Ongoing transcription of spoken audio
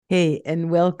Hey, and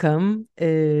welcome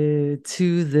to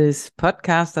this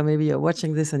podcast, or maybe you're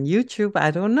watching this on YouTube.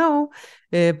 I don't know.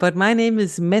 But my name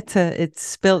is Mette. It's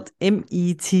spelled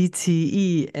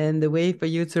Meette. And the way for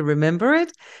you to remember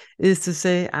it is to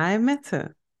say, I'm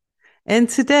Mette. And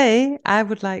today I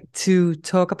would like to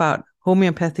talk about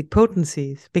homeopathic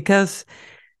potencies because,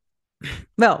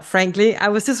 well, frankly, I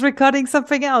was just recording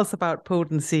something else about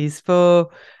potencies for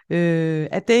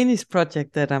a Danish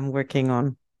project that I'm working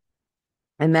on.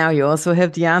 And now you also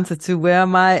have the answer to where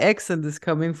my accent is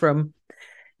coming from.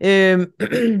 And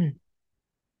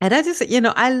I just,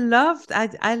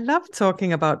 I love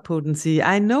talking about potency.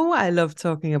 I know I love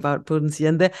talking about potency,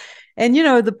 and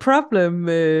the problem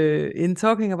in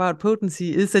talking about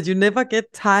potency is that you never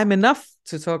get time enough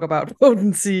to talk about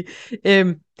potency.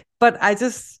 Um, but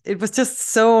it was just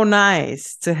so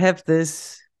nice to have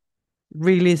this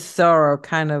really thorough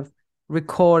kind of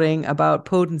recording about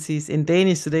potencies in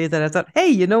Danish today that I thought, hey,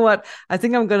 you know what? I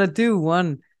think I'm gonna do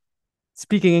one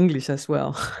speaking English as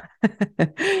well.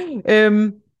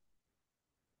 um,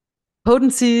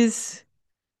 potencies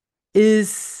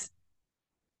is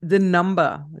the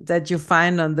number that you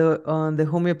find on the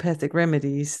homeopathic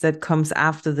remedies that comes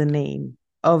after the name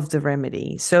of the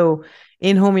remedy. So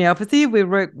in homeopathy, we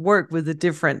work with the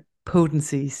different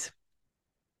potencies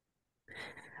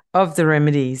of the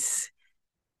remedies.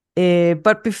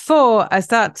 But before I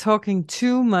start talking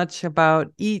too much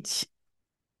about each,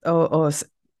 or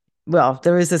well,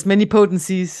 there is as many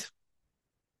potencies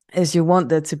as you want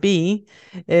there to be.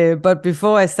 But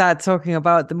before I start talking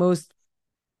about the most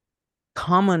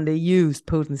commonly used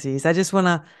potencies, I just want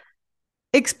to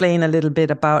explain a little bit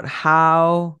about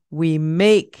how we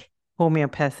make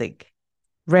homeopathic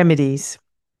remedies.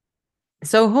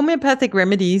 So homeopathic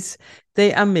remedies,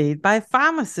 they are made by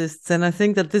pharmacists, and I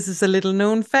think that this is a little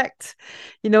known fact.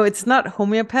 It's not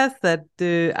homeopaths that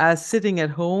are sitting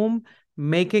at home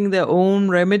making their own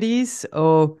remedies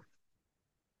or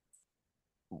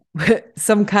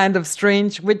some kind of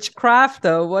strange witchcraft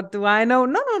or what do I know?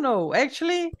 No, no, no.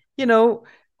 Actually,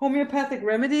 homeopathic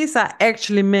remedies are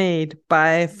actually made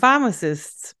by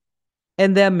pharmacists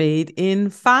and they're made in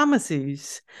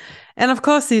pharmacies. And of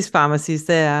course, these pharmacies,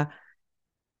 they are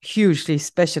hugely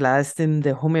specialized in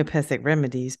the homeopathic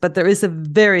remedies, but there is a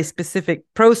very specific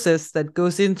process that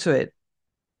goes into it.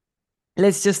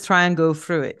 Let's just try and go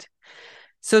through it.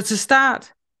 So to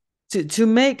start, to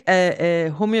make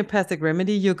a homeopathic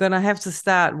remedy, you're going to have to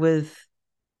start with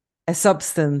a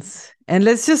substance. And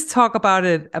let's just talk about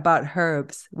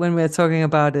herbs when we're talking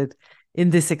about it in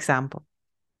this example.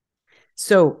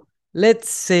 So let's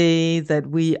say that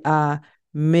we are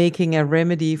making a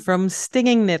remedy from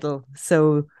stinging nettle.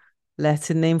 So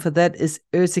Latin name for that is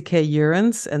Urtica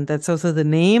urens, and that's also the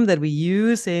name that we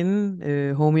use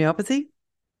in homeopathy.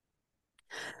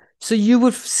 So you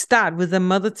would start with the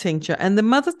mother tincture, and the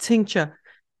mother tincture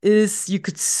is, you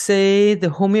could say, the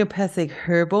homeopathic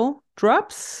herbal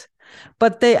drops,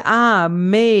 but they are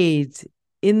made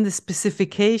in the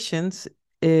specifications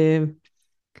that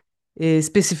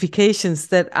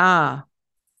are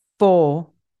for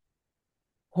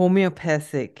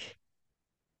homeopathic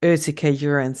Urtica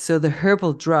urens. So the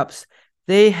herbal drops,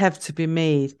 they have to be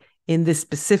made in the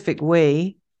specific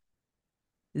way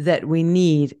that we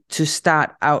need to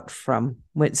start out from.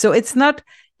 So it's not,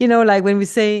 like when we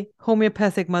say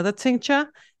homeopathic mother tincture,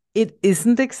 it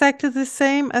isn't exactly the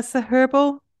same as the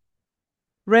herbal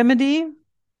remedy.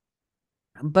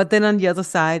 But then on the other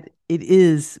side, it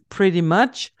is pretty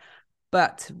much.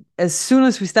 But as soon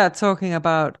as we start talking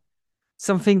about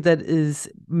something that is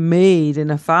made in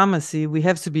a pharmacy, we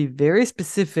have to be very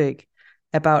specific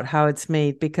about how it's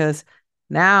made, because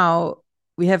now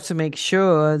we have to make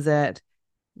sure that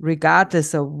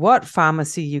regardless of what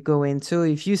pharmacy you go into,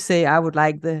 if you say, I would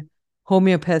like the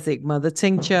homeopathic mother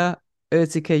tincture,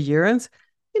 Urtica urens,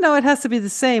 it has to be the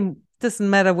same. Doesn't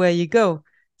matter where you go.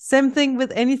 Same thing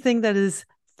with anything that is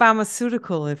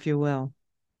pharmaceutical, if you will.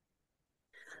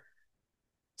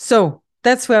 So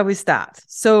that's where we start.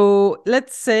 So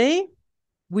let's say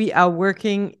we are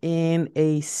working in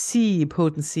a C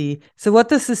potency. So what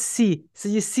does a C? So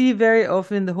you see very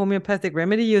often in the homeopathic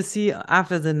remedy, you see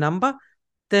after the number,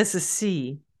 there's a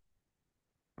C.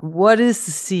 What is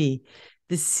the C?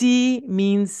 The C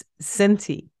means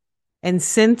centi, and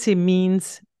centi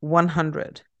means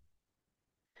 100.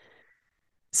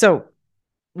 So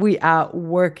we are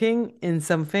working in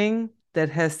something that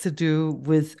has to do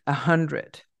with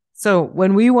 100. So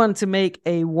when we want to make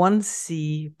a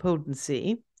 1C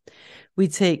potency, we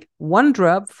take one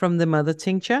drop from the mother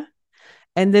tincture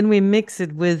and then we mix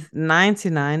it with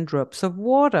 99 drops of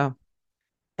water.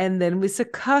 And then we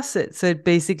succuss it. So it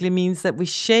basically means that we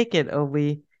shake it or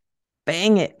we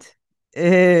bang it,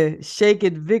 shake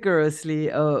it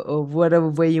vigorously, or whatever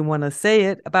way you want to say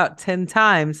it, about 10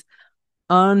 times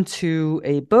onto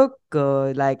a book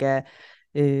or like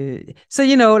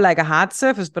so like a hard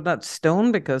surface, but not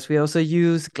stone, because we also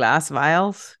use glass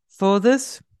vials for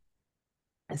this.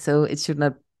 So it should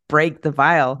not break the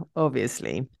vial,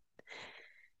 obviously.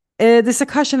 The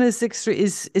succussion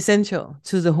is essential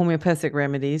to the homeopathic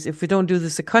remedies. If we don't do the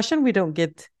succussion, we don't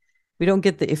get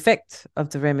the effect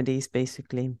of the remedies.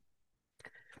 Basically,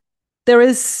 there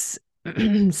is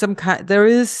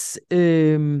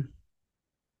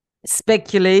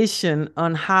speculation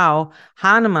on how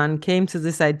Hahnemann came to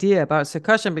this idea about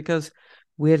succussion, because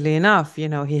weirdly enough,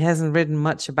 he hasn't written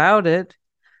much about it,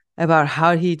 about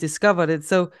how he discovered it.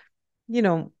 So,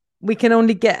 we can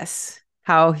only guess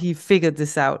how he figured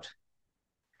this out.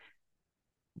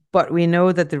 But we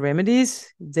know that the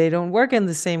remedies, they don't work in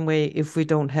the same way if we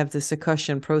don't have the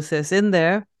succussion process in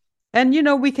there. And,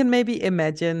 we can maybe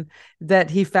imagine that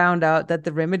he found out that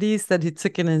the remedies that he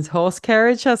took in his horse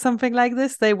carriage or something like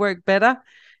this, they work better.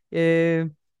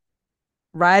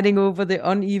 Riding over the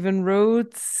uneven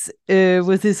roads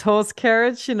with his horse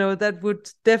carriage, that would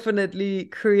definitely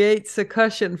create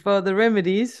succussion for the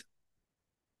remedies.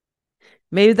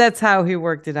 Maybe that's how he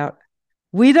worked it out.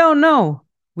 We don't know.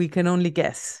 We can only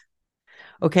guess.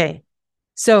 Okay,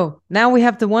 so now we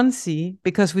have the 1C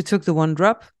because we took the 1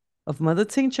 drop of mother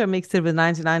tincture, mixed it with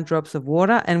 99 drops of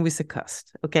water, and we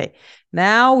succussed. Okay,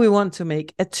 now we want to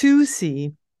make a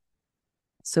 2C.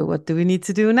 So what do we need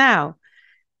to do now?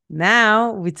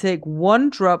 Now we take 1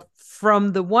 drop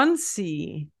from the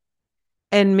 1C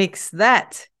and mix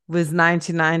that with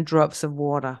 99 drops of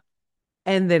water.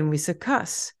 And then we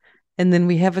succuss. And then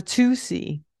we have a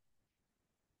 2C.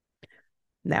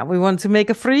 Now we want to make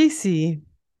a 3C.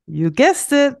 You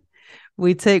guessed it.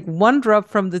 We take 1 drop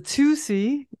from the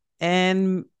 2C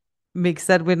and mix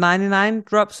that with 99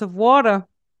 drops of water.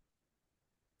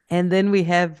 And then we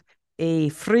have a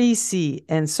 3C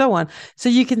and so on. So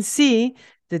you can see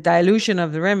the dilution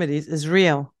of the remedies is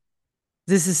real.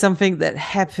 This is something that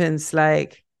happens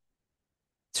like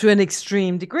to an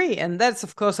extreme degree. And that's,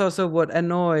 of course, also what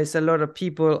annoys a lot of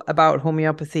people about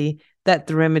homeopathy, that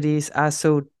the remedies are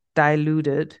so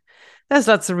diluted. There's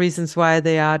lots of reasons why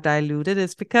they are diluted.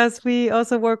 It's because we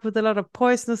also work with a lot of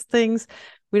poisonous things.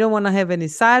 We don't want to have any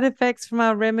side effects from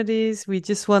our remedies. We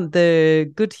just want the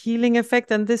good healing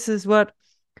effect. And this is what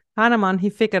Hahnemann, he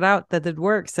figured out that it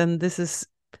works. And this is,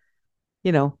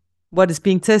 what is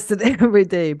being tested every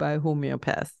day by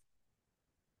homeopaths.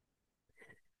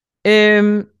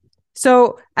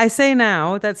 So I say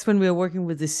now that's when we're working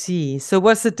with the C. So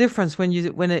what's the difference when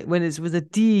it's with a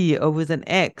D or with an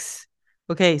X?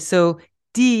 Okay, so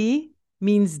D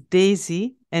means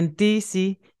daisy and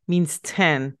DC means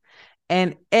 10.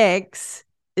 And X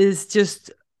is just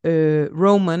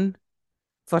Roman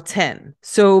for 10.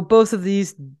 So both of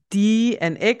these D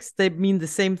and X, they mean the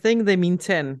same thing. They mean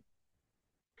 10.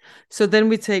 So then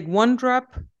we take 1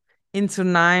 drop into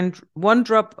 1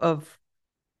 drop of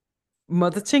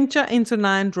mother tincture into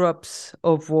 9 drops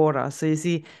of water. So you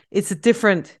see, it's a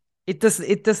different, it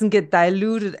doesn't get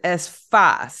diluted as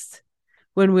fast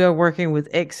when we are working with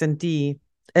X and D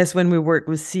as when we work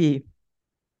with C.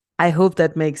 I hope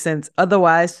that makes sense.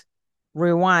 Otherwise,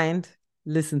 rewind,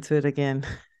 listen to it again.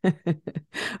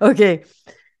 Okay.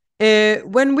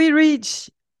 When we reach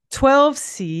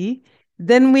 12C,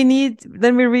 then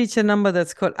we reach a number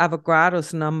that's called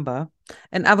Avogadro's number.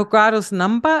 And Avogadro's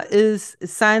number is a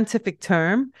scientific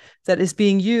term that is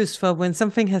being used for when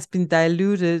something has been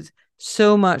diluted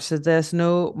so much that there's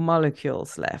no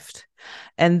molecules left.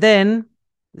 And then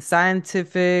the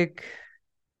scientific,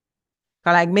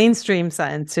 like mainstream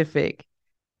scientific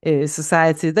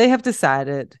society, they have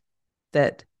decided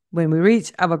that when we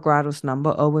reach Avogadro's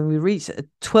number, or when we reach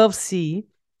 12C,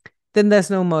 then there's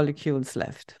no molecules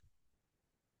left.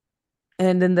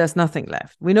 And then there's nothing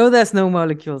left. We know there's no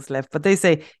molecules left, but they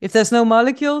say if there's no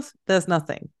molecules, there's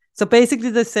nothing. So basically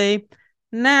they say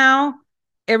now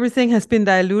everything has been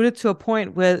diluted to a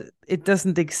point where it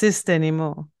doesn't exist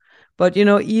anymore. But,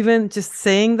 even just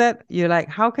saying that, you're like,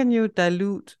 how can you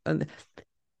dilute?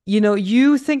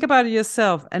 You think about it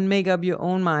yourself and make up your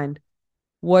own mind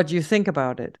what you think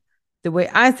about it. The way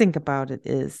I think about it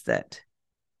is that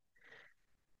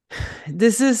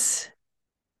this is,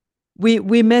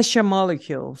 we measure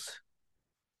molecules.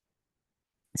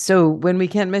 So when we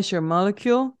can't measure a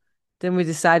molecule, then we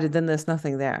decided then there's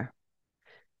nothing there.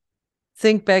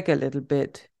 Think back a little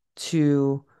bit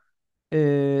to,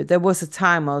 there was a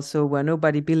time also where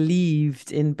nobody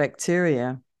believed in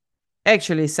bacteria.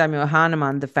 actually Samuel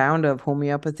Hahnemann, the founder of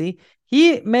homeopathy,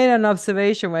 he made an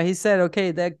observation where he said,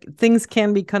 okay, that things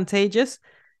can be contagious.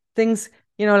 Things,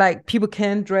 like people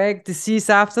can drag disease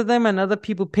after them and other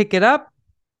people pick it up.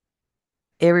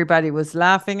 Everybody was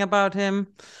laughing about him,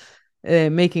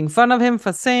 making fun of him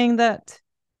for saying that.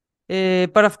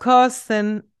 But of course,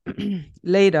 then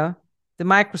later, the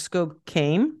microscope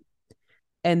came,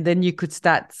 and then you could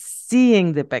start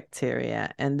seeing the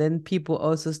bacteria. And then people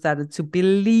also started to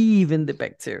believe in the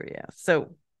bacteria.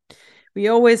 So we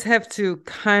always have to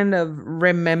kind of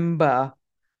remember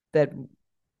that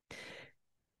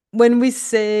when we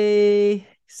say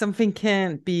something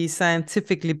can't be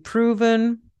scientifically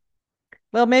proven,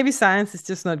 well, maybe science is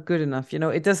just not good enough.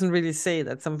 It doesn't really say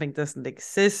that something doesn't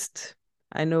exist.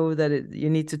 I know that you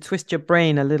need to twist your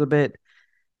brain a little bit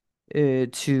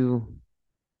to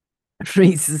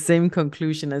reach the same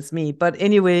conclusion as me. But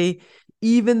anyway,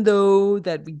 even though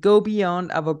that we go beyond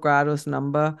Avogadro's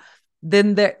number,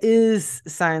 then there is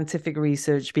scientific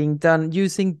research being done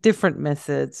using different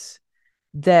methods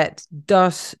that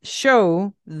does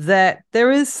show that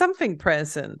there is something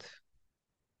present.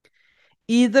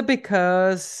 Either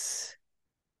because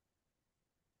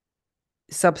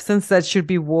substance that should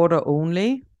be water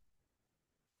only,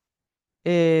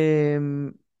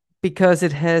 because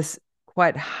it has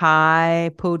quite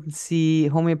high potency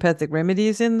homeopathic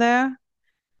remedies in there,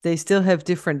 they still have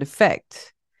different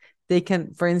effect. They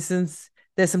can, for instance,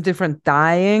 there's some different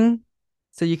dyeing,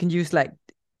 so you can use like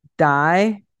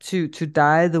dye to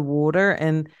dye the water,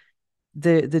 and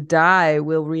the dye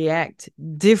will react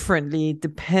differently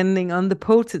depending on the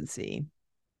potency.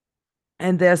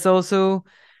 And there's also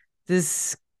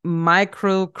this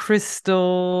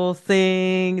microcrystal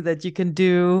thing that you can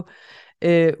do,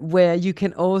 where you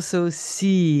can also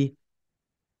see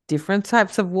different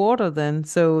types of water then.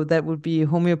 So that would be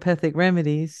homeopathic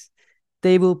remedies.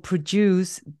 They will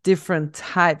produce different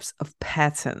types of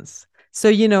patterns. So,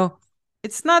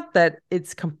 it's not that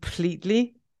it's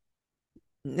completely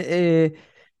uh,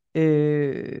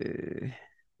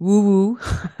 woo-woo,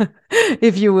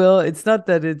 if you will. It's not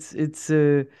that it's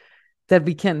that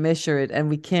we can't measure it and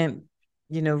we can't,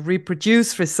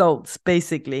 reproduce results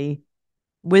basically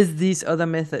with these other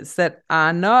methods that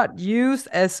are not used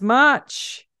as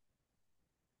much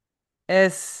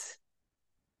as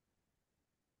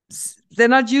they're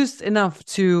not used enough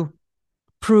to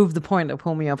prove the point of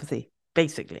homeopathy,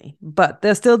 basically. But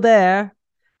they're still there,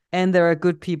 and there are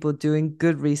good people doing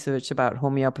good research about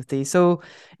homeopathy. So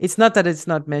it's not that it's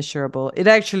not measurable. It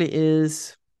actually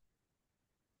is,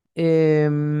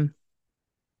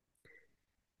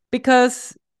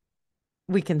 because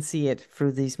we can see it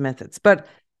through these methods. But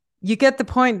you get the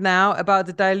point now about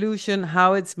the dilution,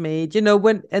 how it's made.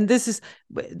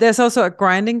 There's also a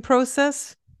grinding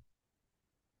process.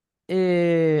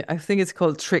 I think it's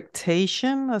called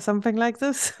trictation or something like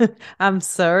this. I'm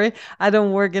sorry. I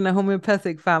don't work in a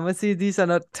homeopathic pharmacy. These are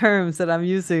not terms that I'm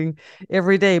using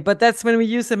every day, but that's when we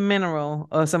use a mineral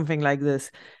or something like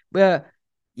this, where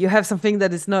you have something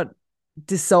that is not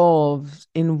dissolved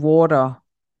in water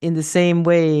in the same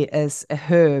way as a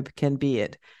herb can be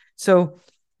it. So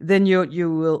then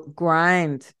you will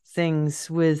grind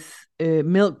things with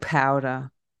milk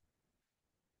powder,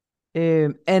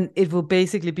 and it will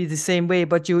basically be the same way,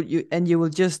 but you will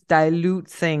just dilute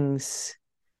things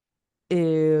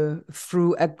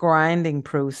through a grinding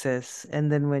process,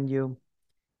 and then when you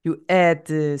add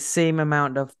the same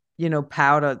amount of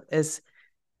powder as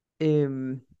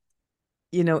in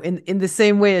the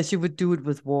same way as you would do it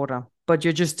with water, but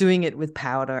you're just doing it with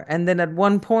powder. And then at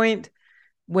one point,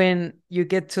 when you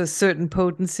get to a certain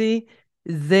potency,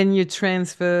 then you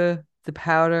transfer the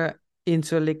powder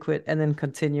into a liquid and then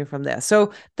continue from there.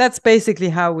 So that's basically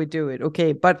how we do it.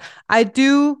 Okay. But I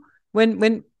do,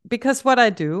 because what I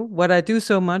do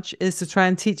so much is to try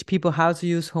and teach people how to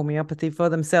use homeopathy for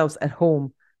themselves at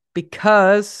home,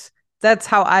 because that's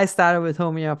how I started with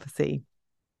homeopathy.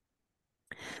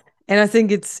 And I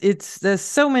think there's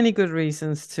so many good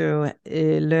reasons to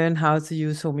learn how to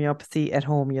use homeopathy at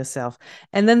home yourself.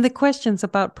 And then the questions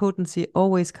about potency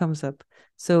always comes up.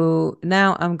 So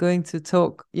now I'm going to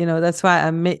talk, that's why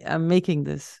I'm making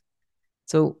this.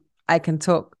 So I can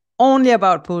talk only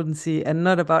about potency and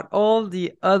not about all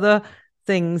the other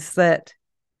things that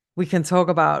we can talk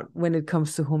about when it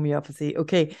comes to homeopathy.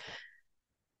 Okay.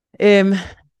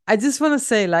 I just want to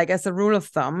say, like, as a rule of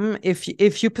thumb, if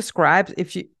you prescribe,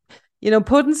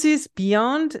 potencies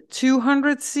beyond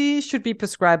 200 C should be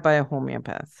prescribed by a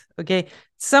homeopath. Okay.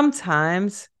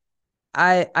 Sometimes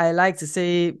I like to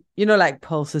say, like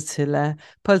pulsatilla.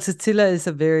 Pulsatilla is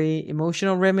a very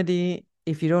emotional remedy.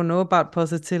 If you don't know about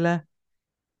pulsatilla,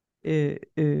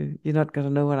 You're not gonna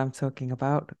know what I'm talking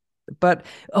about. But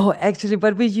actually,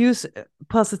 but we use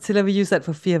positiva. We use that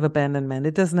for fear of abandonment.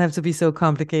 It doesn't have to be so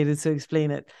complicated to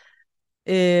explain it.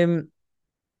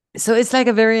 So it's like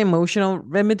a very emotional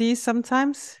remedy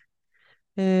sometimes,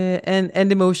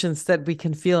 and emotions that we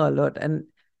can feel a lot. And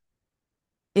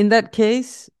in that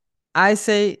case, I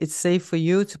say it's safe for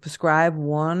you to prescribe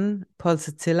one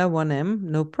pulsatilla 1M,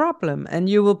 no problem, and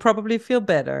you will probably feel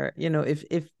better.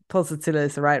 If pulsatilla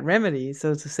is the right remedy,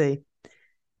 so to say.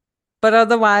 But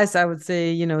otherwise, I would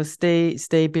say,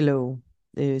 stay below.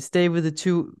 Stay with the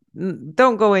two.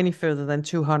 Don't go any further than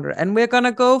 200. And we're going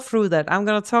to go through that. I'm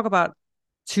going to talk about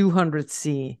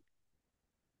 200C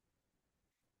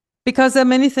because there are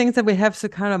many things that we have to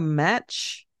kind of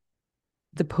match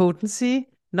the potency,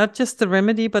 not just the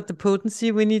remedy, but the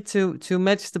potency. We need to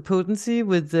match the potency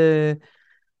with the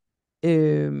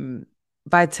um,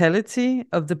 vitality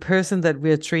of the person that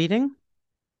we are treating.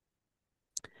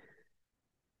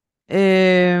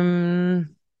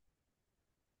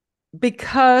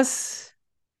 Because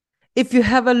if you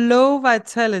have a low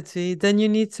vitality, then you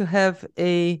need to have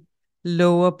a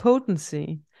lower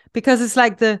potency, because it's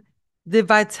like the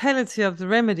vitality of the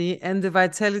remedy and the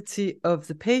vitality of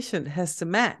the patient has to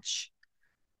match.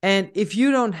 And if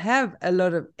you don't have a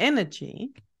lot of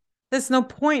energy, there's no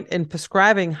point in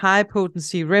prescribing high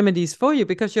potency remedies for you,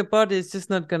 because your body is just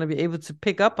not going to be able to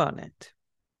pick up on it.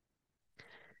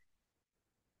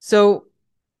 So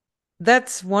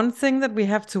that's one thing that we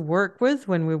have to work with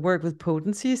when we work with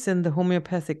potencies in the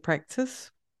homeopathic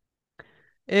practice.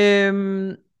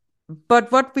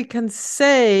 But what we can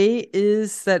say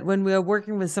is that when we are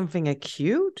working with something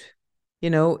acute,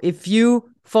 if you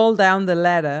fall down the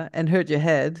ladder and hurt your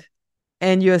head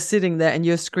and you're sitting there and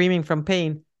you're screaming from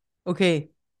pain, okay,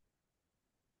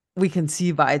 we can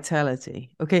see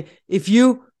vitality. Okay, if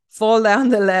you fall down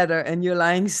the ladder and you're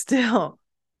lying still,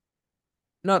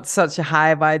 not such a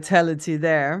high vitality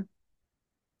there,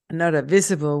 not a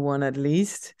visible one at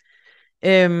least.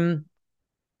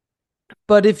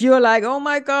 But if you're like, oh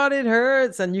my God, it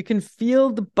hurts, and you can feel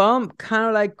the bump kind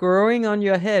of like growing on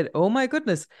your head, oh my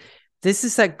goodness, this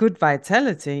is like good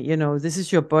vitality. This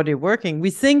is your body working.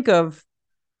 We think of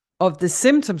the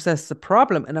symptoms as the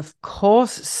problem. And of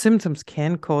course, symptoms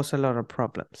can cause a lot of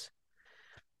problems.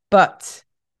 But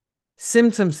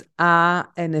symptoms are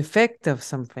an effect of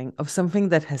something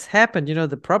that has happened.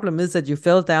 The problem is that you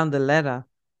fell down the ladder.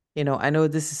 I know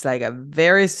this is like a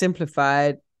very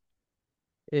simplified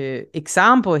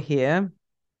example here,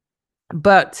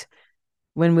 but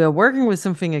when we are working with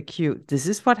something acute, this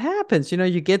is what happens.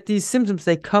 You get these symptoms,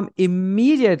 they come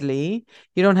immediately.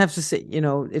 You don't have to say,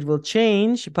 it will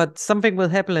change, but something will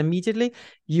happen immediately.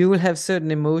 You will have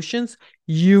certain emotions.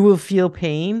 You will feel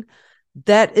pain.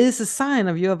 That is a sign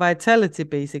of your vitality,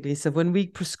 basically. So when we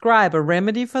prescribe a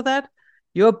remedy for that,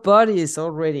 your body is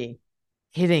already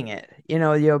hitting it.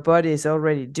 Your body is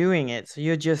already doing it. So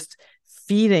you're just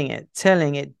feeding it,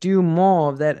 telling it, do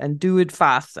more of that and do it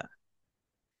faster.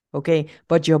 Okay,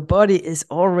 but your body is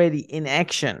already in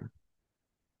action.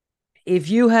 If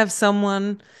you have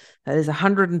someone that is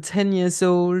 110 years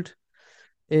old,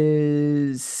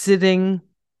 is sitting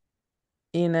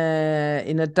in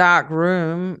a dark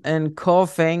room and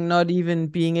coughing, not even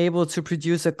being able to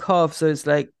produce a cough, so it's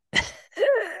like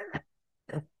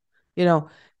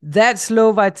that's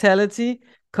low vitality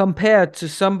compared to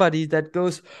somebody that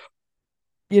goes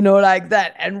like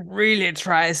that, and really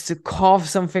tries to cough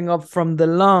something up from the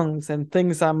lungs and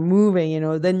things are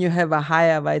moving, then you have a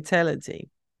higher vitality.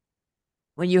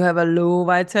 When you have a low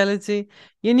vitality,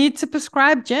 you need to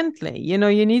prescribe gently. You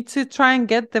need to try and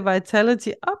get the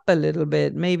vitality up a little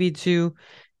bit, maybe to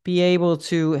be able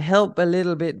to help a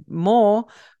little bit more,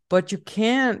 but you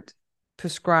can't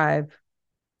prescribe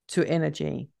to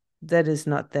energy that is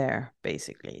not there,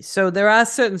 basically. So there are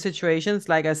certain situations,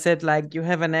 like I said, like you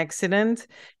have an accident,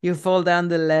 you fall down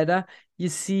the ladder, you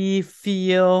see,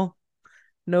 feel,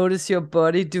 notice your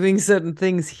body doing certain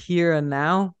things here and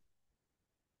now.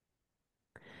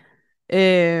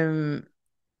 And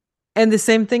the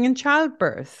same thing in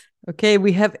childbirth. Okay,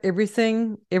 we have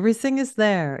everything is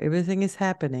there, everything is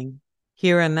happening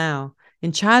here and now.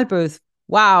 In childbirth,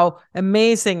 wow,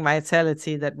 amazing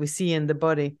vitality that we see in the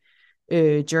body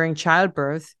during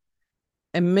childbirth.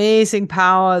 Amazing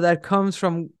power that comes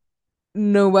from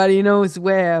nobody knows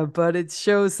where, but it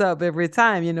shows up every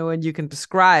time, and you can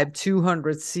prescribe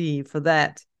 200C for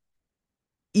that.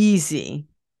 Easy,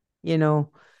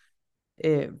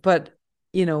 but,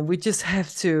 we just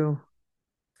have to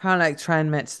kind of like try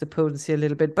and match the potency a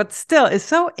little bit. But still, it's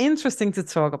so interesting to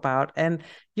talk about. And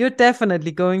you're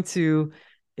definitely going to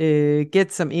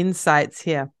get some insights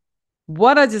here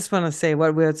what I just want to say,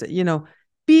 what we're,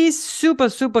 be super,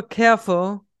 super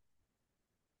careful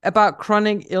about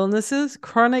chronic illnesses.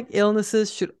 Chronic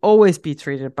illnesses should always be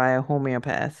treated by a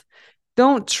homeopath.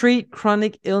 Don't treat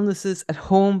chronic illnesses at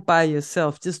home by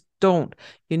yourself. Just don't.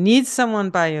 You need someone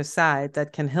by your side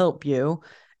that can help you,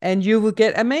 and you will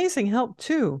get amazing help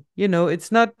too.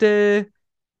 It's not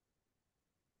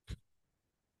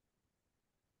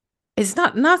it's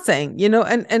not nothing,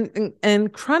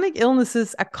 and chronic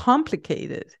illnesses are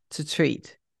complicated to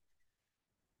treat.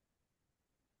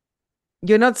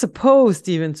 You're not supposed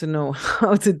even to know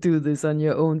how to do this on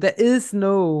your own. There is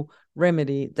no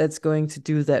remedy that's going to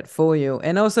do that for you.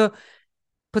 And also,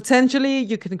 potentially,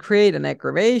 you can create an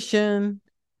aggravation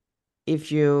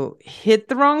if you hit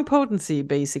the wrong potency,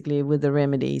 basically, with the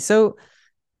remedy. So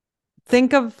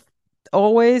think of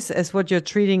always as what you're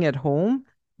treating at home,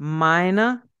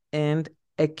 minor and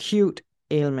acute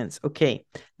ailments. Okay,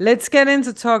 let's get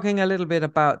into talking a little bit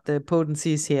about the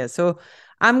potencies here. So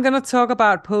I'm going to talk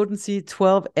about potency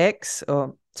 12X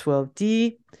or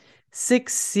 12D,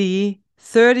 6C,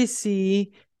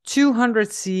 30C,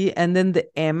 200C, and then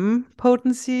the M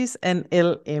potencies and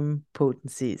LM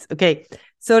potencies. Okay,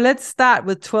 so let's start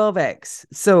with 12X.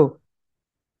 So,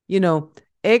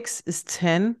 X is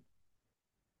 10.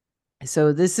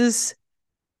 So this is,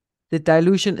 the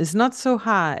dilution is not so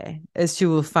high as you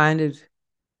will find it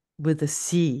with a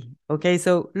C. Okay,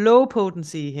 so low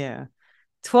potency here.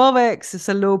 12X is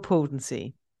a low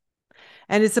potency.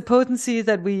 And it's a potency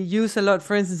that we use a lot,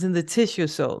 for instance, in the tissue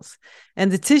salts.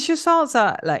 And the tissue salts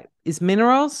is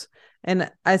minerals.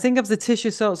 And I think of the tissue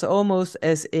salts almost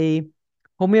as a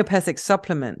homeopathic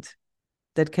supplement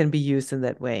that can be used in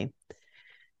that way.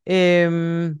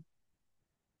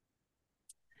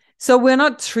 So we're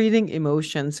not treating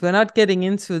emotions. We're not getting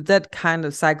into that kind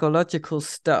of psychological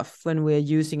stuff when we're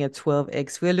using a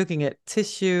 12X. We're looking at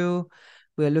tissue.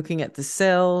 We're looking at the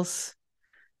cells.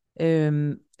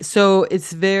 So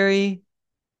it's very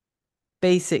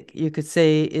basic. You could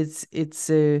say it's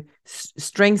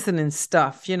strengthening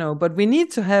stuff, but we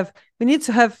need to have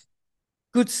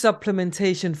good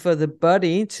supplementation for the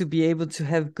body to be able to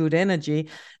have good energy.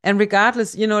 And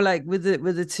regardless, like with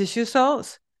the tissue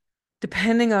salts,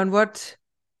 depending on what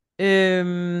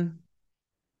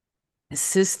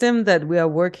system that we are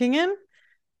working in,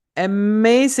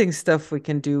 amazing stuff we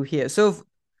can do here. So,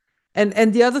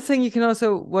 and the other thing you can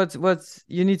also, what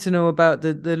you need to know about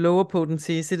the lower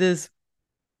potencies, it is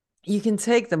you can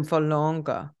take them for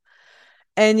longer.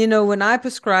 And when I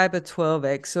prescribe a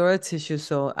 12X or a tissue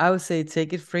salt, I would say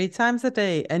take it 3 times a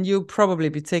day, and you'll probably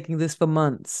be taking this for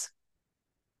months.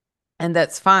 And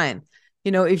that's fine.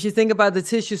 If you think about the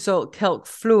tissue salt calc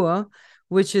fluor,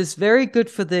 which is very good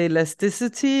for the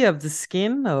elasticity of the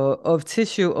skin or of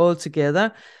tissue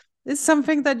altogether, it's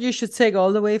something that you should take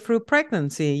all the way through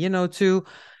pregnancy, to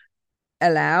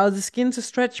allow the skin to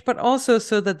stretch, but also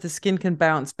so that the skin can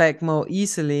bounce back more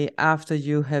easily after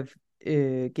you have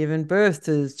given birth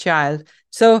to the child.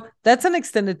 So that's an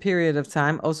extended period of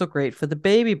time. Also great for the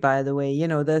baby, by the way.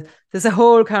 There's a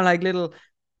whole kind of like little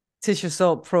tissue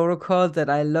salt protocol that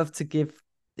I love to give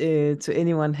to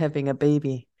anyone having a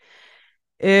baby.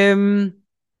 But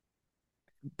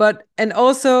and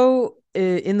also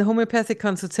in the homeopathic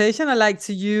consultation, I like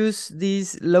to use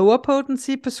these lower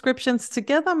potency prescriptions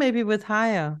together, maybe with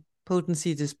higher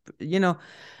potency.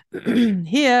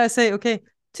 Here I say, okay,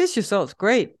 tissue salts,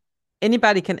 great.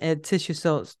 Anybody can add tissue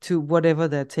salts to whatever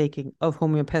they're taking of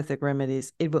homeopathic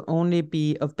remedies. It will only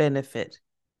be of benefit.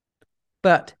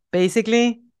 But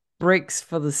basically, bricks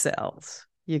for the cells,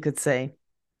 you could say.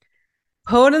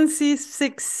 Potency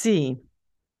 6C.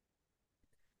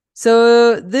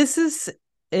 So this is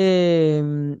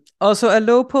also a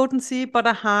low potency, but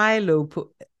a high low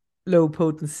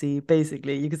potency,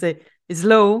 basically. You could say it's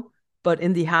low, but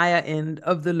in the higher end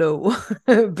of the low,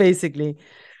 basically.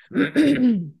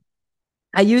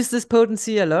 I use this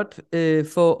potency a lot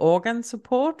for organ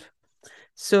support.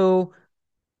 So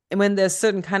when there's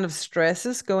certain kind of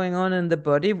stresses going on in the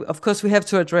body, of course, we have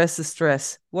to address the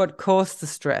stress. What caused the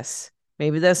stress?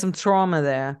 Maybe there's some trauma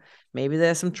there. Maybe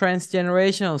there's some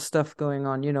transgenerational stuff going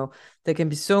on. There can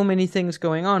be so many things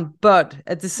going on. But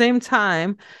at the same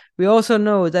time, we also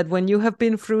know that when you have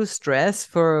been through stress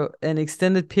for an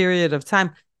extended period of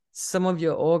time, some of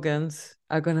your organs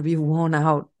are going to be worn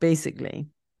out, basically,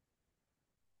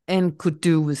 and could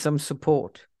do with some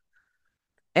support.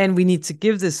 And we need to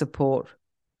give this support.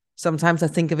 Sometimes I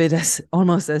think of it as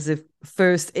almost as if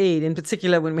first aid, in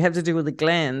particular when we have to do with the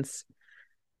glands,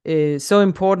 is so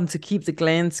important to keep the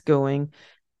glands going,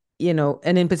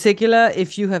 and in particular,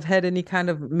 if you have had any kind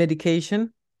of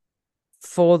medication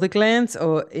for the glands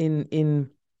or in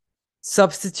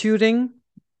substituting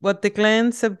what the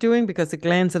glands are doing because the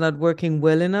glands are not working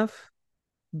well enough.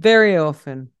 Very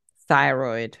often,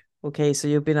 thyroid. Okay, so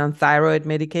you've been on thyroid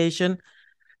medication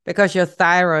because your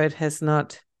thyroid has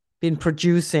not been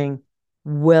producing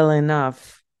well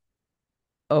enough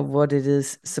of what it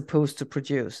is supposed to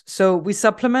produce. So we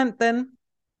supplement then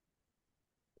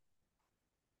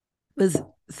with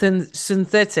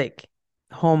synthetic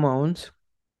hormones.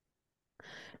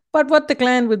 But what the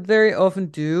gland would very often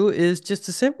do is just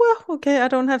to say, well, okay, I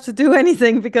don't have to do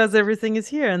anything because everything is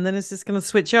here. And then it's just going to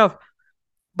switch off.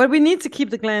 But we need to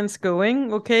keep the glands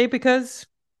going, okay? Because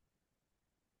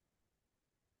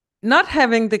not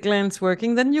having the glands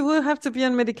working, then you will have to be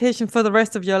on medication for the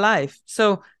rest of your life.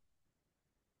 So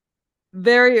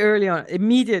very early on,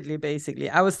 immediately, basically,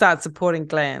 I would start supporting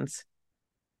glands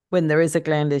when there is a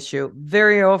gland issue.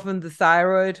 Very often the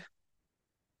thyroid,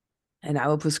 and I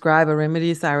will prescribe a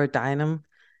remedy, thyroidinum,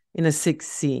 in a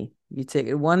 6C. You take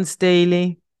it once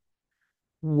daily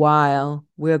while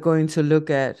we're going to look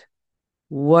at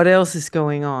what else is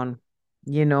going on,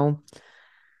 you know.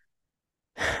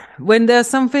 When there's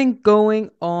something going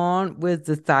on with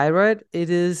the thyroid, it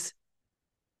is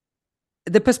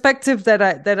the perspective that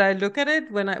I look at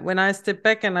it when I step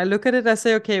back and I look at it, I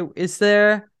say, okay, is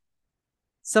there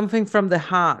something from the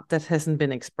heart that hasn't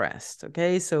been expressed?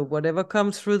 Okay, so whatever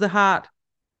comes through the heart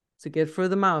to get through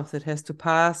the mouth, it has to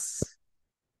pass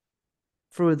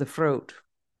through the throat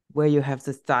where you have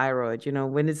the thyroid. You know,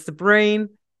 when it's the brain,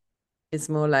 it's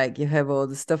more like you have all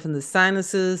the stuff in the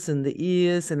sinuses and the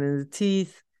ears and in the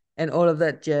teeth, and all of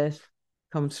that just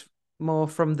comes more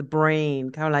from the brain,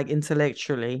 kind of like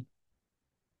intellectually.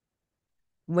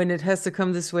 When it has to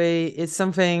come this way, it's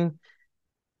something.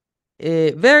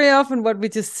 Very often, what we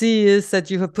just see is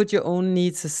that you have put your own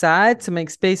needs aside to make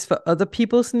space for other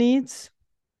people's needs.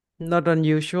 Not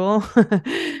unusual for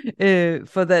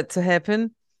that to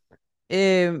happen.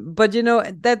 But you know,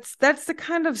 that's the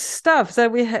kind of stuff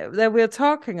that we're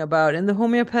talking about in the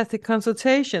homeopathic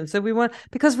consultation. So we want,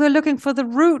 because we're looking for the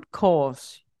root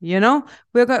cause. You know,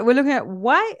 we're looking at,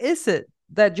 why is it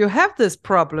that you have this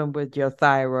problem with your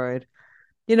thyroid?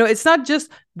 You know, it's not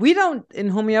just, we don't, in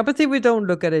homeopathy, we don't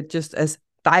look at it just as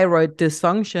thyroid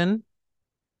dysfunction.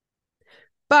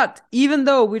 But even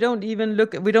though we don't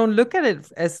look at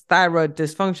it as thyroid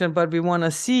dysfunction, but we want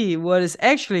to see what is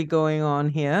actually going on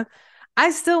here,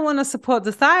 I still want to support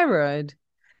the thyroid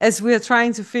as we're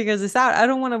trying to figure this out. I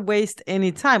don't want to waste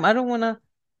any time. I don't want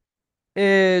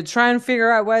to try and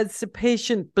figure out why it's the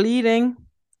patient bleeding.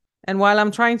 And while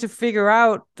I'm trying to figure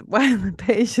out why the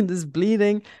patient is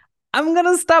bleeding, I'm going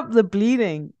to stop the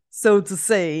bleeding, so to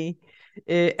say.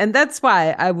 And that's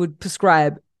why I would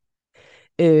prescribe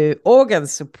organ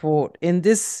support in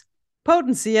this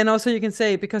potency. And also you can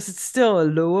say, because it's still a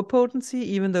lower potency,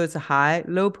 even though it's a high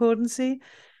low potency,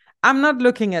 I'm not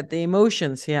looking at the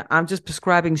emotions here. I'm just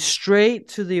prescribing straight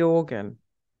to the organ.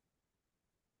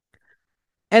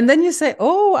 And then you say,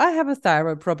 oh, I have a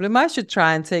thyroid problem. I should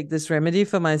try and take this remedy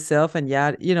for myself. And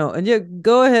yeah, you know, and you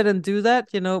go ahead and do that,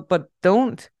 you know, but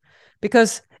don't,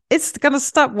 because it's going to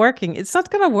stop working. It's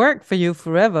not going to work for you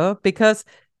forever, because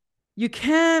you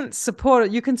can't support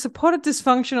it. You can support a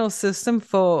dysfunctional system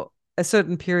for a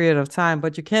certain period of time,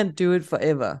 but you can't do it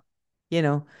forever. You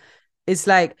know, it's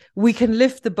like we can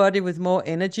lift the body with more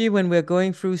energy when we're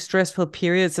going through stressful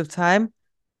periods of time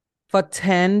for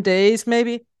 10 days,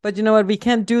 maybe. But you know what? We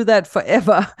can't do that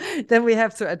forever. Then we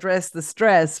have to address the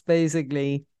stress,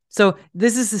 basically. So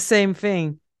this is the same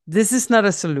thing. This is not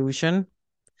a solution.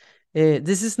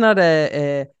 This is not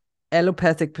a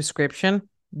allopathic prescription.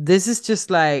 This is just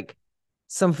like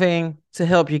something to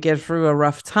help you get through a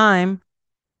rough time,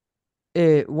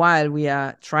 while we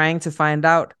are trying to find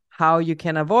out how you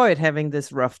can avoid having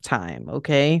this rough time,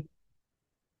 okay?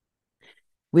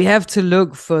 We have to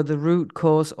look for the root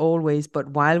cause always, but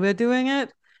while we're doing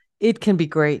it, it can be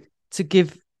great to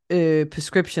give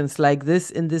prescriptions like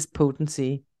this in this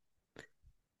potency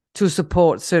to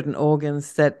support certain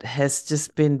organs that has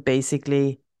just been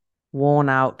basically worn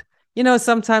out. You know,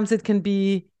 sometimes it can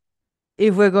be,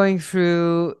 if we're going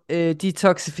through a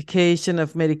detoxification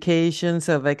of medications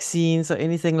or vaccines or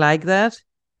anything like that,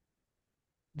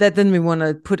 that then we want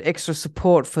to put extra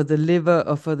support for the liver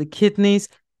or for the kidneys.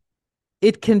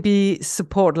 It can be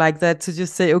support like that to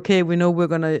just say, okay, we know we're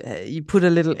going to you put a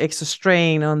little extra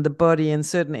strain on the body in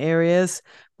certain areas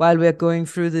while we're going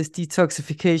through this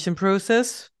detoxification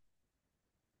process.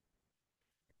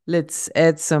 Let's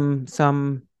add some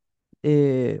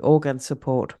organ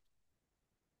support.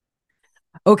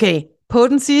 Okay,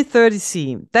 potency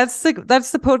 30C. That's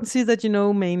the potency that you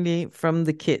know mainly from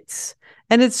the kids.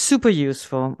 and it's super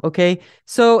useful. Okay,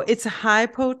 so it's a high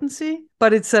potency,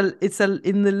 but it's a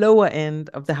in the lower end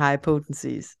of the high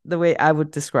potencies, the way I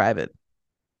would describe it.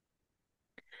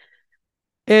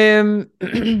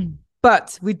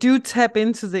 But we do tap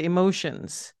into the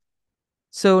emotions.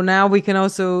 So now we can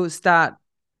also start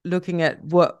looking at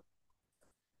what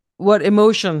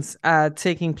emotions are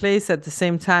taking place at the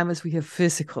same time as we have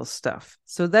physical stuff.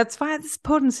 So that's why this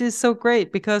potency is so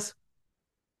great, because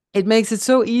it makes it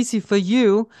so easy for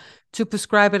you to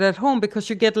prescribe it at home, because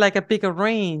you get like a bigger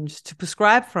range to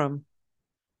prescribe from.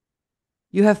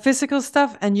 You have physical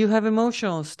stuff and you have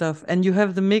emotional stuff, and you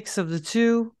have the mix of the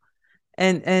two,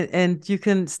 and you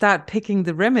can start picking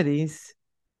the remedies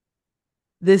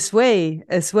this way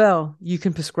as well. You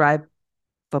can prescribe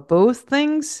for both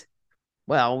things.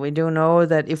 Well, we do know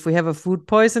that if we have a food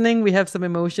poisoning, we have some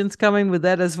emotions coming with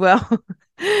that as well.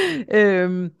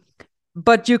 um,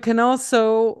 but you can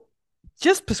also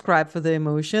just prescribe for the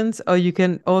emotions, or you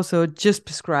can also just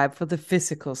prescribe for the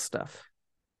physical stuff.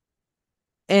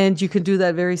 And you can do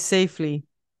that very safely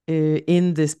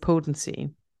in this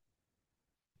potency.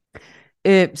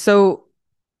 So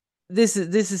this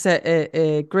is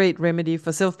a great remedy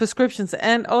for self-prescriptions,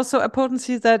 and also a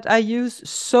potency that I use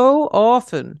so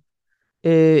often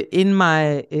in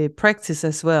my practice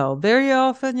as well. Very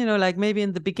often, like maybe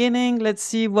in the beginning, let's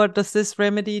see what does this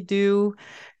remedy do,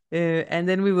 and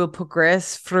then we will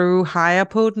progress through higher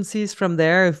potencies from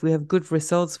there if we have good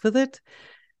results with it.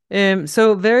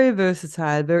 So very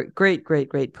versatile, very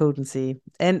great potency,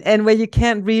 and where you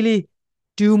can't really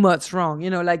do much wrong.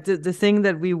 Like the thing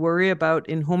that we worry about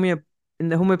in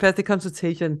the homeopathic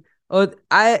consultation, or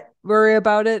I worry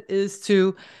about it, is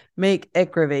to make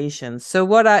aggravations. So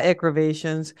what are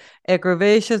aggravations?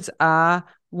 Aggravations are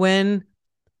when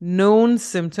known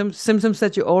symptoms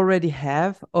that you already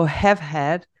have or have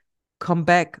had, come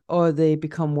back, or they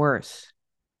become worse.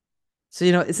 So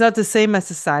it's not the same as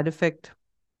a side effect,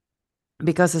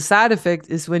 because a side effect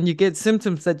is when you get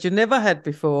symptoms that you never had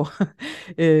before.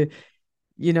 uh,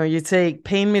 you take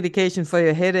pain medication for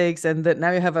your headaches, and that now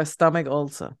you have a stomach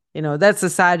ulcer. That's a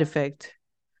side effect.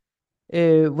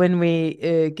 When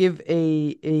we give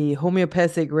a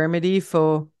homeopathic remedy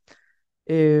for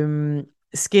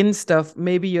skin stuff,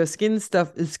 maybe your skin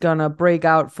stuff is gonna break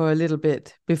out for a little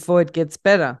bit before it gets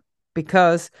better,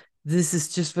 because this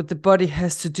is just what the body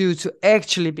has to do to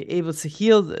actually be able to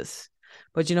heal this.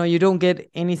 But you don't get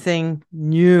anything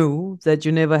new that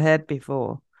you never had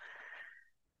before.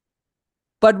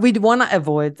 But we'd want to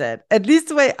avoid that. At least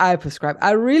the way I prescribe.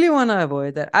 I really want to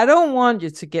avoid that. I don't want you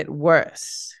to get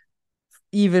worse,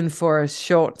 even for a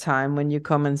short time when you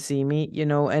come and see me,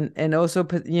 and also,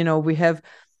 we have,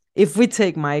 if we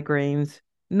take migraines,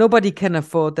 nobody can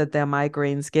afford that their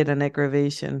migraines get an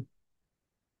aggravation.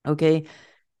 Okay.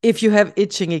 If you have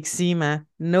itching eczema,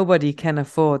 nobody can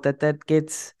afford that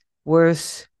gets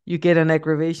worse. You get an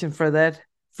aggravation for that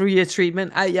through your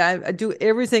treatment. I do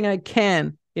everything I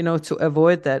can, to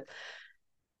avoid that.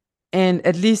 And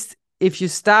at least if you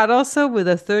start also with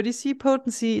a 30C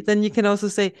potency, then you can also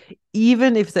say,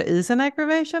 even if there is an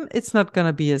aggravation, it's not going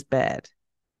to be as bad.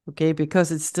 Okay,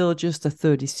 because it's still just a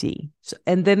 30C. So,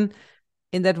 and then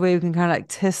in that way, you can kind of like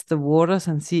test the waters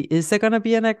and see, is there going to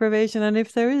be an aggravation? And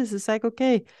if there is, it's like,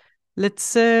 okay,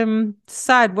 let's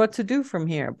decide what to do from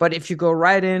here. But if you go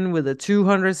right in with a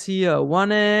 200C or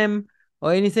 1M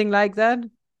or anything like that,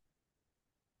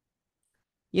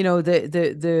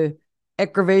 the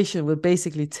aggravation will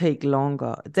basically take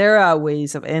longer. There are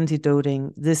ways of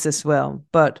antidoting this as well,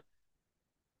 but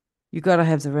you got to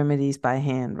have the remedies by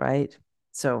hand, right?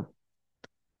 So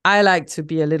I like to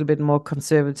be a little bit more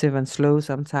conservative and slow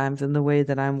sometimes in the way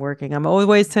that I'm working. I'm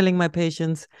always telling my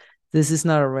patients, this is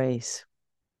not a race.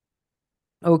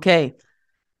 Okay.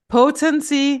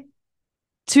 Potency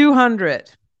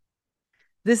 200.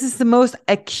 This is the most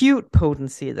acute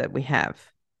potency that we have.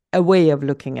 A way of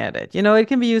looking at it. It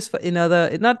can be used for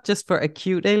not just for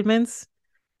acute ailments,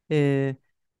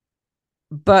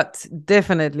 but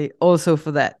definitely also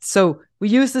for that. So we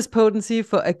use this potency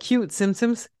for acute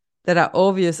symptoms that are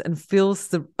obvious and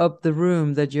fills up the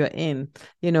room that you're in.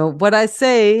 What I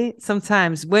say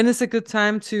sometimes, when is a good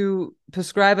time to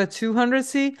prescribe a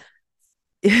 200C?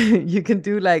 You can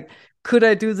do like, could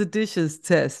I do the dishes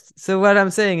test? So what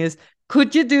I'm saying is,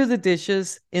 could you do the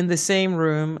dishes in the same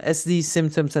room as these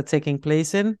symptoms are taking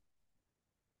place in?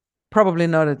 Probably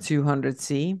not a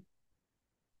 200C.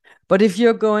 But if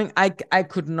you're going, I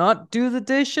could not do the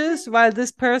dishes while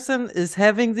this person is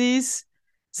having these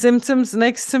symptoms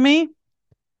next to me,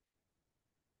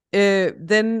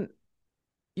 then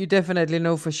you definitely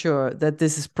know for sure that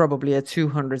this is probably a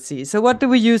 200C. So what do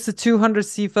we use the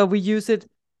 200C for? We use it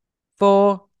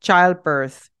for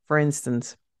childbirth, for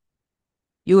instance,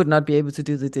 you would not be able to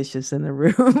do the dishes in a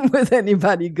room with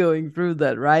anybody going through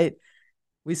that, right?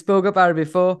 We spoke about it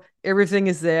before. Everything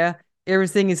is there,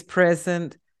 everything is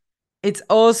present. It's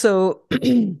also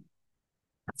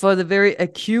for the very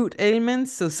acute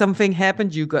ailments. So something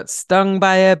happened, you got stung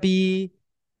by a bee,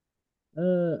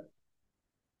 uh,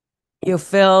 you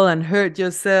fell and hurt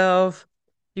yourself,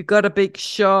 you got a big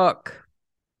shock,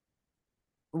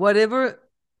 whatever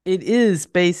it is,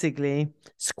 basically,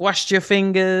 squashed your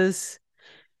fingers,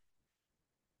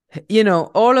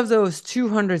 all of those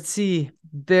 200C,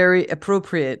 very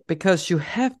appropriate because you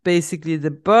have basically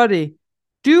the body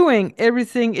doing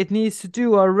everything it needs to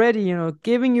do already,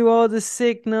 giving you all the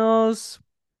signals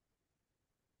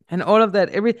and all of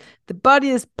that. The body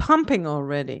is pumping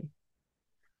already.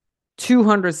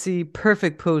 200C,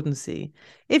 perfect potency.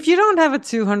 If you don't have a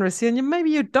 200C, and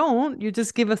maybe you don't, you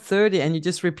just give a 30 and you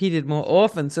just repeat it more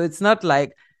often. So it's not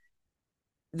like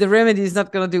the remedy is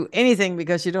not going to do anything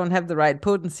because you don't have the right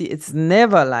potency. It's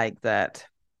never like that.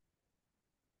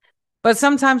 But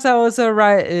sometimes I also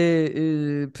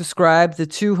prescribe the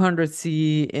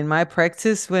 200C in my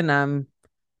practice when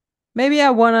maybe I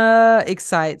want to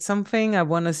excite something. I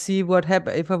want to see what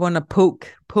happens if I want to poke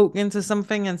into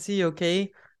something and see,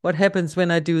 okay, what happens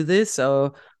when I do this,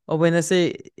 or when I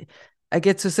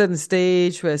get to a certain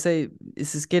stage where I say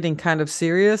this is getting kind of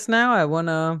serious now. I want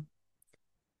to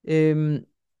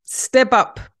step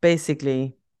up,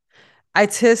 basically. I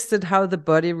tested how the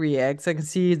body reacts. I can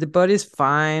see the body's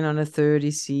fine on a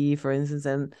 30C, for instance,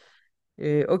 and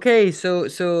okay,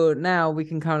 so now we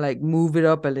can kind of like move it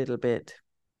up a little bit.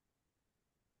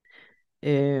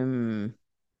 And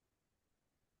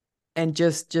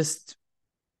just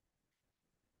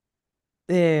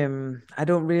I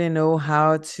don't really know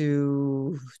how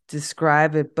to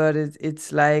describe it, but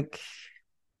it's like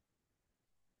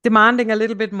demanding a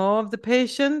little bit more of the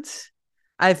patient.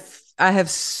 I have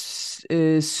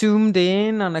zoomed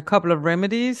in on a couple of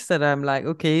remedies that I'm like,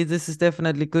 okay, this is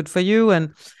definitely good for you,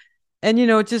 and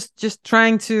just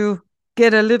trying to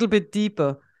get a little bit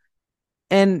deeper.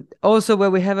 And also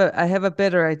where I have a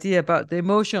better idea about the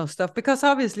emotional stuff, because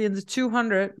obviously in the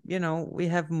 200, we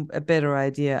have a better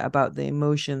idea about the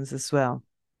emotions as well.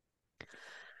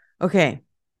 Okay.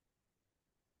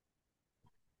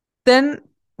 Then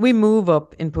we move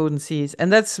up in potencies,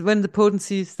 and that's when the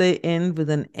potencies, they end with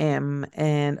an M.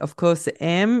 And of course the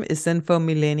M is then for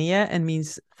millennia and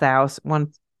means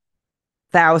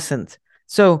 1,000.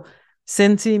 So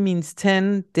centi means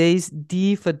 10 days.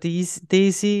 D for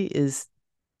daisy is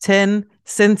 10.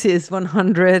 Centi is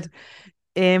 100.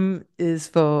 M is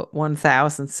for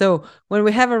 1,000. So when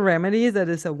we have a remedy that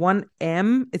is a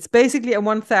 1M, it's basically a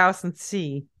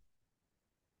 1,000C.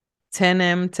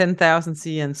 10M,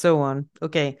 10,000C, and so on.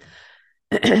 Okay.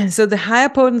 So the higher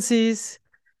potencies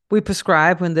we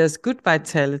prescribe when there's good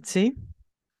vitality.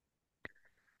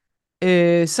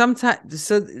 Sometimes,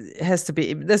 so it has to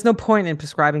be, there's no point in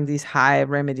prescribing these high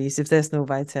remedies if there's no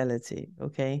vitality.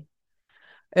 Okay.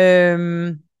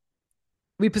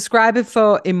 We prescribe it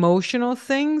for emotional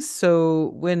things.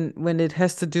 So when it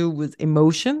has to do with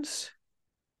emotions,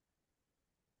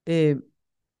 uh,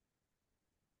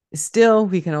 still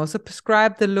we can also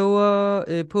prescribe the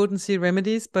lower potency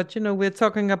remedies. But we're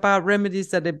talking about remedies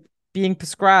that are being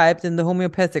prescribed in the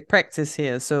homeopathic practice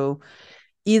here. So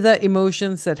either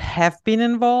emotions that have been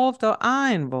involved or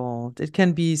are involved. It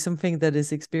can be something that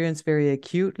is experienced very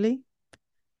acutely,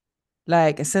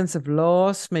 like a sense of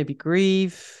loss, maybe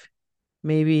grief,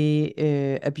 maybe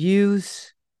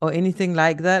abuse, or anything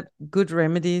like that. Good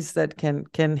remedies that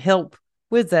can help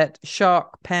with that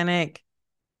shock, panic.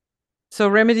 So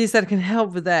remedies that can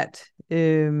help with that,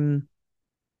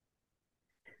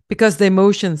 because the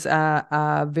emotions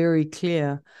are very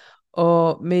clear.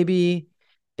 Or maybe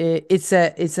it's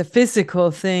a physical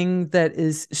thing that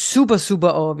is super super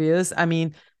obvious. I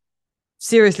mean,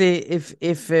 seriously,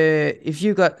 if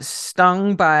you got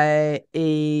stung by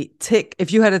a tick,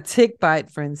 if you had a tick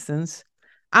bite, for instance,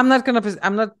 I'm not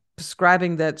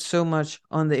prescribing that so much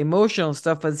on the emotional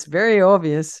stuff, but it's very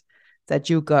obvious that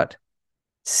you got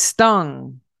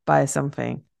stung by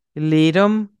something.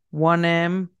 Ledum,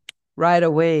 1M, right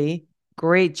away.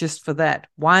 Great just for that.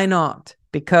 Why not?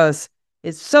 Because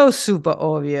it's so super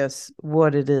obvious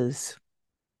what it is.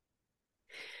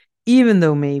 Even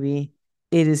though maybe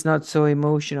it is not so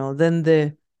emotional,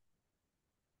 then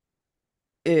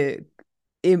uh,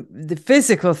 the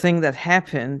physical thing that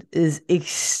happened is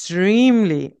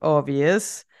extremely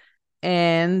obvious,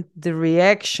 and the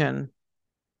reaction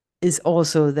is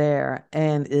also there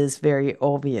and is very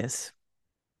obvious.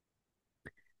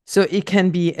 So it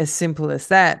can be as simple as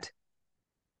that.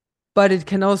 But it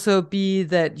can also be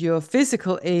that your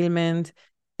physical ailment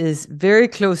is very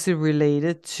closely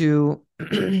related to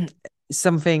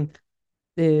something,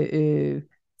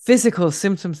 physical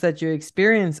symptoms that you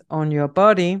experience on your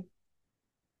body.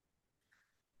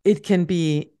 It can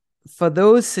be for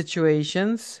those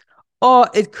situations, or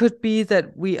it could be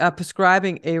that we are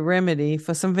prescribing a remedy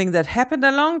for something that happened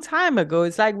a long time ago.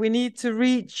 It's like we need to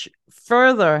reach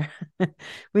further.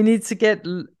 We need to get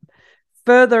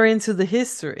further into the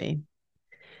history.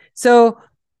 So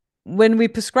when we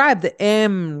prescribe the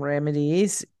M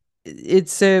remedies,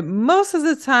 it's most of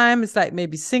the time it's like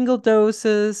maybe single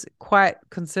doses, quite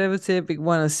conservative. We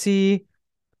want to see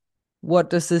what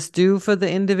does this do for the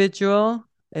individual,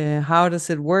 how does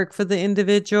it work for the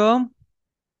individual,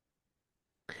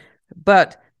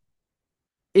 but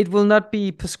it will not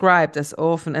be prescribed as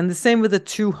often. And the same with the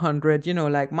 200,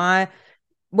 like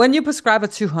when you prescribe a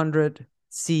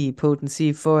 200C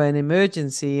potency for an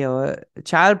emergency or a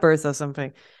childbirth or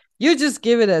something, you just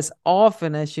give it as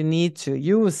often as you need to.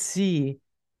 You will see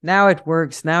now it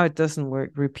works, now it doesn't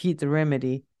work. Repeat the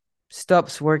remedy,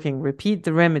 stops working, repeat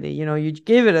the remedy. You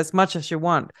give it as much as you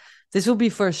want. This will be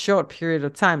for a short period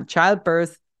of time.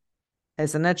 Childbirth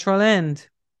has a natural end.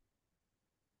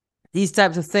 These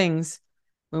types of things,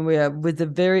 when we are with the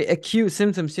very acute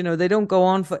symptoms, they don't go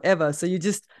on forever. So you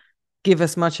just give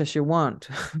as much as you want,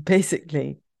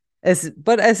 basically,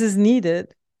 but as is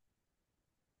needed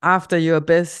after your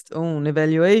best own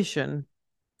evaluation.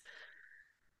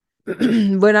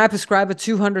 When I prescribe a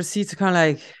 200C to kind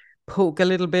of like poke a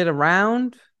little bit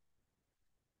around,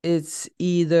 it's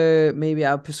either maybe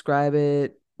I'll prescribe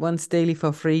it once daily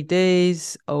for 3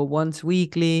 days or once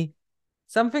weekly,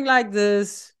 something like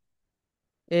this.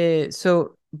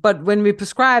 But when we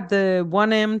prescribe the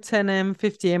 1M, 10M,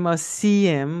 50M, or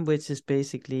CM, which is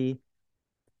basically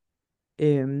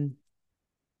a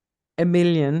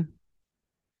million,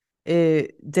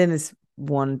 then it's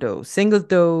one dose. Single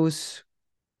dose,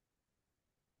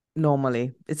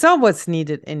 normally. It's all what's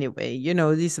needed anyway.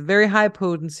 These are very high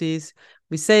potencies.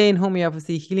 We say in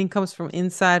homeopathy, healing comes from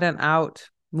inside and out,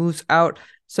 moves out.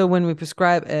 So when we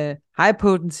prescribe a high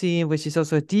potency, which is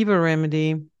also a deeper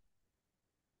remedy,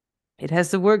 it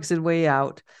has to work its way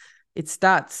out. It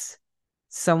starts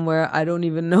somewhere, I don't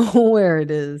even know where it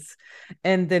is,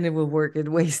 and then it will work its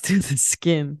way to the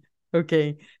skin.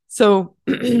 Okay, so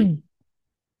you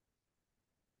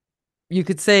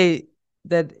could say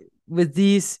that with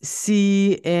these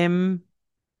C, M,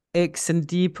 X, and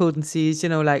D potencies,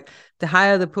 like the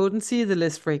higher the potency, the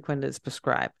less frequent it's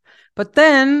prescribed. But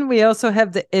then we also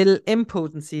have the LM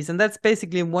potencies, and that's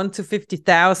basically 1 to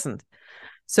 50,000.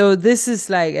 So this is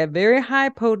like a very high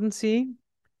potency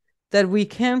that we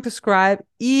can prescribe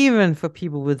even for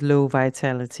people with low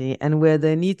vitality and where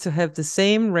they need to have the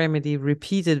same remedy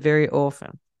repeated very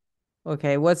often.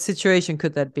 Okay, what situation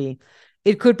could that be?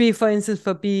 It could be, for instance,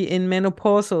 for be in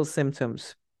menopausal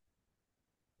symptoms,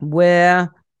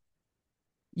 where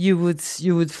you would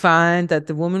find that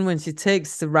the woman, when she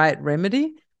takes the right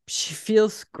remedy, she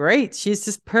feels great. She's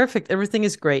just perfect. Everything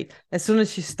is great. As soon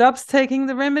as she stops taking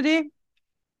the remedy,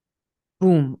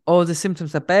 boom, all the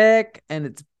symptoms are back and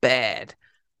it's bad.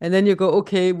 And then you go,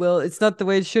 okay, well, it's not the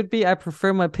way it should be. I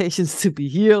prefer my patients to be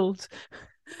healed.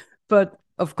 But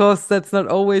of course, that's not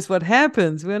always what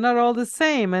happens. We're not all the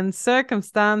same, and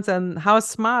circumstance and how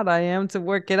smart I am to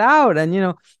work it out.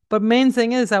 And, but main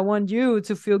thing is, I want you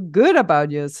to feel good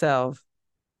about yourself.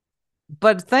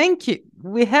 But thank you.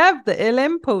 We have the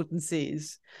LM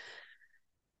potencies.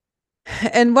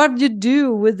 And what you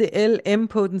do with the LM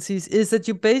potencies is that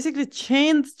you basically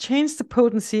change the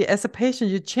potency as a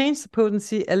patient. You change the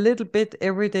potency a little bit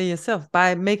every day yourself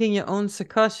by making your own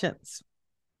succussions.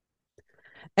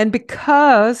 And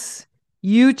because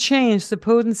you change the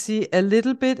potency a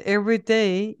little bit every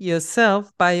day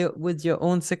yourself with your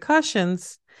own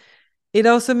succussions, it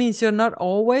also means you're not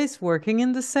always working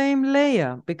in the same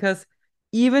layer. Because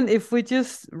even if we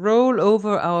just roll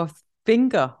over our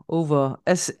finger over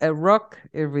as a rock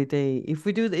every day, if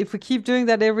we keep doing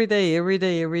that every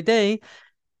day,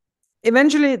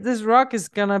 eventually this rock is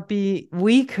gonna be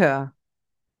weaker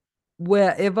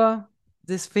wherever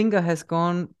this finger has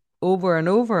gone over and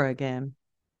over again.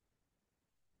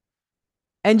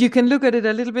 And you can look at it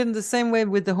a little bit in the same way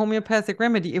with the homeopathic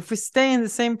remedy. If we stay in the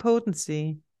same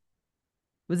potency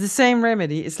with the same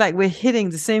remedy, it's like we're hitting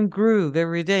the same groove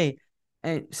every day.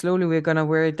 And slowly we're going to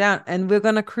wear it down. And we're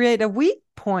going to create a weak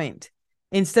point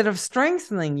instead of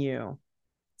strengthening you.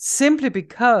 Simply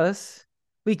because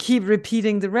we keep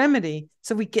repeating the remedy.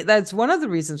 So that's one of the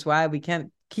reasons why we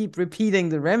can't keep repeating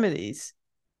the remedies.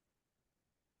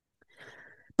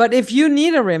 But if you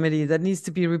need a remedy that needs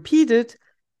to be repeated,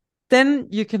 then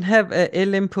you can have a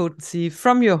LM potency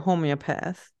from your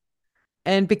homeopath.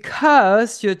 And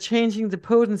because you're changing the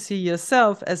potency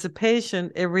yourself as a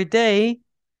patient every day,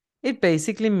 it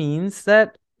basically means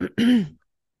that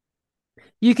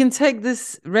you can take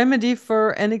this remedy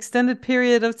for an extended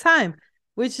period of time,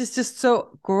 which is just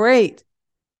so great.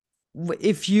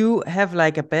 If you have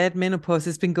like a bad menopause,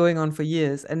 it's been going on for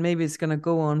years, and maybe it's going to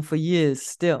go on for years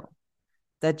still,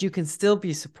 that you can still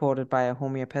be supported by a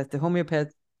homeopath. The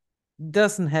homeopath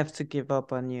doesn't have to give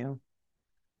up on you.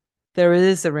 There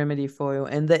is a remedy for you,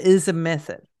 and there is a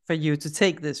method for you to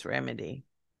take this remedy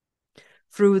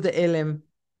through the LM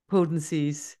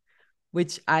potencies,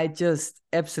 which I just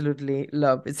absolutely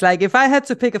love. It's like if I had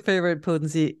to pick a favorite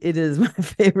potency, it is my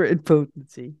favorite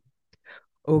potency.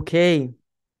 Okay.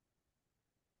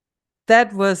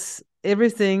 That was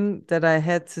everything that I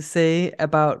had to say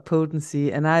about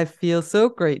potency. And I feel so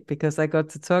great because I got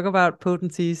to talk about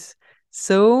potencies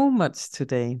so much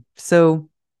today. So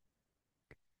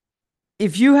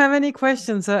if you have any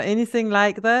questions or anything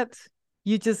like that,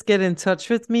 you just get in touch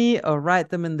with me or write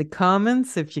them in the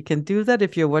comments if you can do that.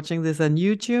 If you're watching this on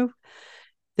YouTube,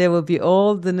 there will be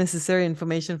all the necessary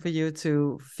information for you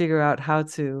to figure out how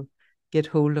to get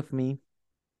hold of me.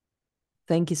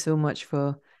 Thank you so much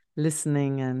for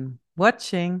listening and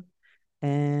watching.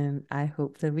 And I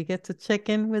hope that we get to check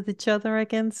in with each other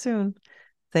again soon.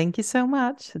 Thank you so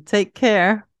much. Take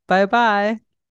care. Bye bye.